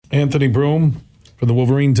Anthony Broome from the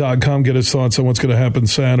Wolverine.com. Get his thoughts on what's going to happen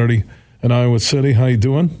Saturday in Iowa City. How you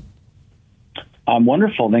doing? I'm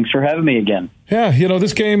wonderful. Thanks for having me again. Yeah,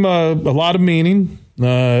 this game, a lot of meaning.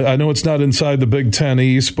 I know it's not inside the Big Ten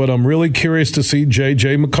East, but I'm really curious to see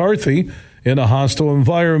J.J. McCarthy in a hostile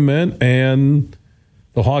environment, and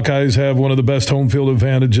the Hawkeyes have one of the best home field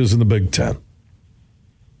advantages in the Big Ten.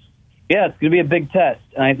 Yeah, it's going to be a big test.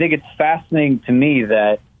 And I think it's fascinating to me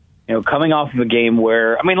that, coming off of a game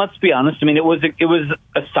where, let's be honest, it was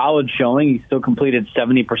a solid showing. He still completed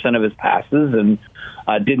 70% of his passes and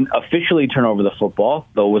didn't officially turn over the football,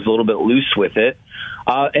 though was a little bit loose with it.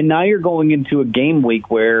 And now you're going into a game week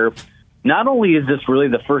where not only is this really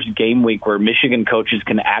the first game week where Michigan coaches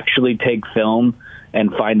can actually take film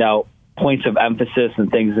and find out points of emphasis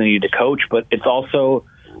and things they need to coach, but it's also,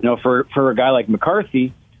 for a guy like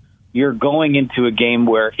McCarthy, you're going into a game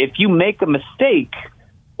where if you make a mistake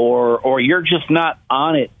or you're just not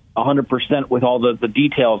on it 100% with all the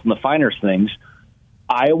details and the finer things,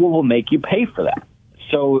 Iowa will make you pay for that.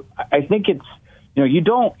 So I think it's, you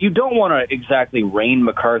don't want to exactly rein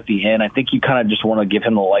McCarthy in. I think you kind of just want to give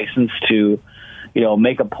him the license to,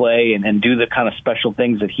 make a play and do the kind of special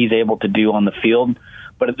things that he's able to do on the field.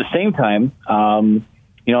 But at the same time,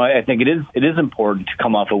 I think it is important to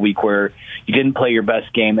come off a week where you didn't play your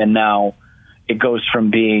best game, and now it goes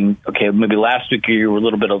from being, okay, maybe last week you were a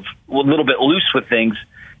little bit loose with things.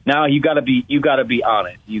 Now you got to be on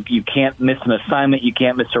it. You can't miss an assignment. You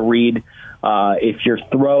can't miss a read. If your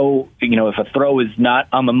throw, if a throw is not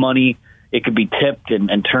on the money, it could be tipped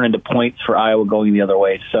and turn into points for Iowa going the other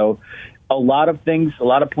way. So a lot of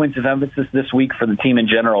points of emphasis this week for the team in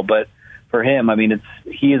general. But for him,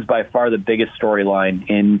 he is by far the biggest storyline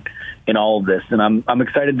in all of this. And I'm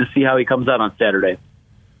excited to see how he comes out on Saturday.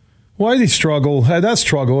 Why did he struggle? That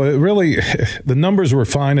struggle, it really, the numbers were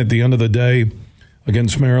fine at the end of the day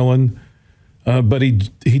against Maryland. But he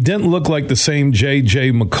didn't look like the same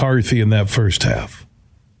J.J. McCarthy in that first half.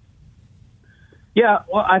 Yeah,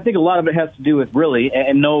 well, I think a lot of it has to do with really,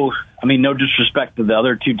 and no disrespect to the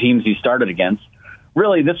other two teams he started against.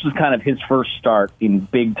 Really, this was kind of his first start in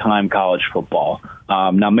big-time college football.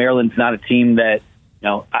 Now, Maryland's not a team that,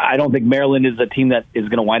 I don't think Maryland is a team that is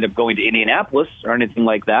going to wind up going to Indianapolis or anything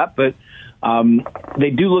like that, but they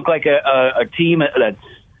do look like a team that's,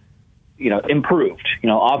 improved.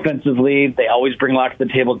 Offensively, they always bring a lot to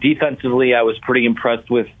the table. Defensively, I was pretty impressed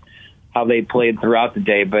with how they played throughout the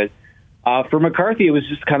day. But for McCarthy, it was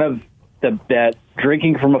just kind of that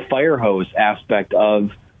drinking from a fire hose aspect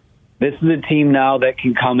of this is a team now that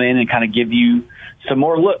can come in and kind of give you some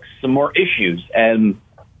more looks, some more issues. And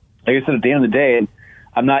like I said, at the end of the day,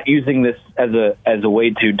 I'm not using this as a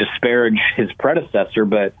way to disparage his predecessor,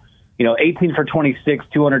 but 18 for 26,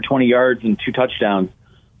 220 yards and 2 touchdowns.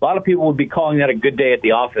 A lot of people would be calling that a good day at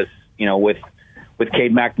the office, with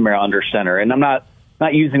Cade McNamara under center. And I'm not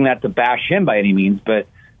using that to bash him by any means, but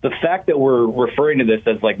the fact that we're referring to this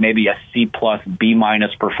as like maybe a C+, B-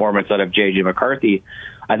 performance out of J.J. McCarthy,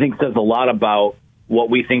 I think says a lot about what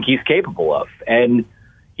we think he's capable of. And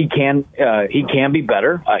he can be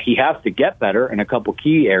better. He has to get better in a couple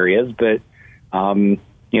key areas, but the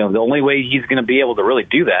only way he's going to be able to really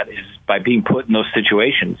do that is by being put in those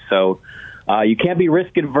situations. So you can't be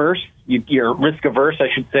risk averse. You're risk averse, I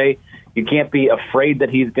should say. You can't be afraid that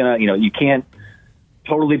he's going to, you can't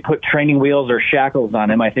totally put training wheels or shackles on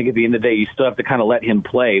him. I think at the end of the day, you still have to kind of let him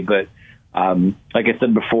play. But like I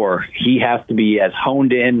said before, he has to be as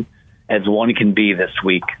honed in as one can be this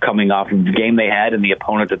week, coming off of the game they had and the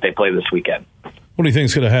opponent that they play this weekend. What do you think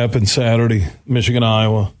is going to happen Saturday, Michigan,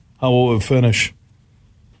 Iowa? How will it finish?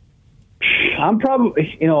 I'm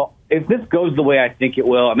probably, if this goes the way I think it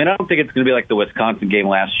will, I don't think it's going to be like the Wisconsin game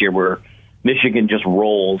last year where Michigan just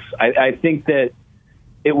rolls. I think that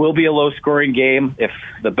it will be a low-scoring game. If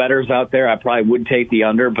the bettor's out there, I probably would take the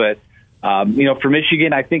under. But, for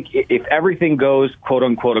Michigan, I think if everything goes,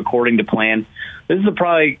 quote-unquote, according to plan, this is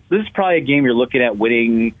probably a game you're looking at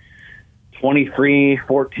winning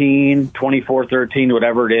 23-14, 24-13,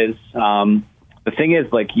 whatever it is. The thing is,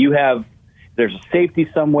 there's a safety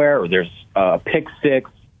somewhere or there's a pick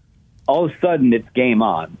six. All of a sudden, it's game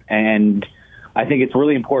on. And I think it's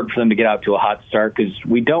really important for them to get out to a hot start because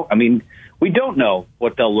we don't know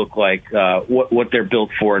what they'll look like, what they're built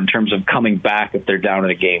for in terms of coming back if they're down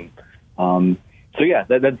in a game. I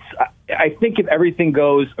think if everything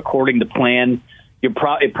goes according to plan, it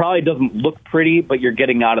probably doesn't look pretty, but you're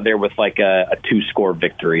getting out of there with like a 2-score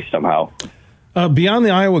victory somehow. Beyond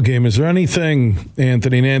the Iowa game, is there anything,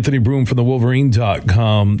 Anthony Broome from the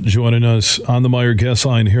Wolverine.com joining us on the Meyer guest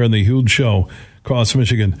line here on the Huge Show across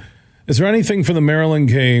Michigan? Is there anything for the Maryland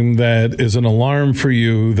game that is an alarm for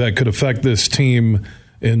you that could affect this team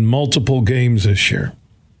in multiple games this year?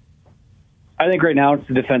 I think right now it's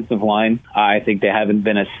the defensive line. I think they haven't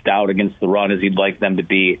been as stout against the run as you'd like them to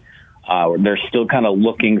be. They're still kind of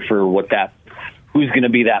looking for who's going to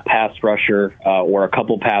be that pass rusher or a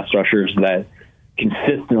couple pass rushers that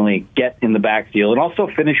consistently get in the backfield and also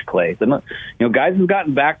finish plays. And guys have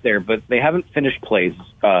gotten back there, but they haven't finished plays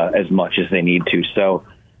as much as they need to. So,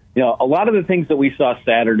 a lot of the things that we saw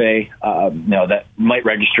Saturday, that might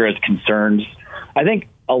register as concerns. I think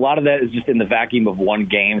a lot of that is just in the vacuum of one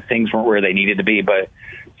game. Things weren't where they needed to be, but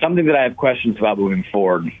something that I have questions about moving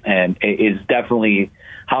forward and is definitely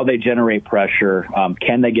how they generate pressure.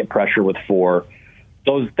 Can they get pressure with 4?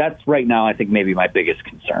 That's right now, I think, maybe my biggest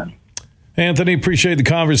concern. Anthony, appreciate the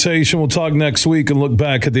conversation. We'll talk next week and look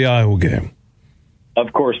back at the Iowa game.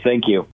 Of course. Thank you.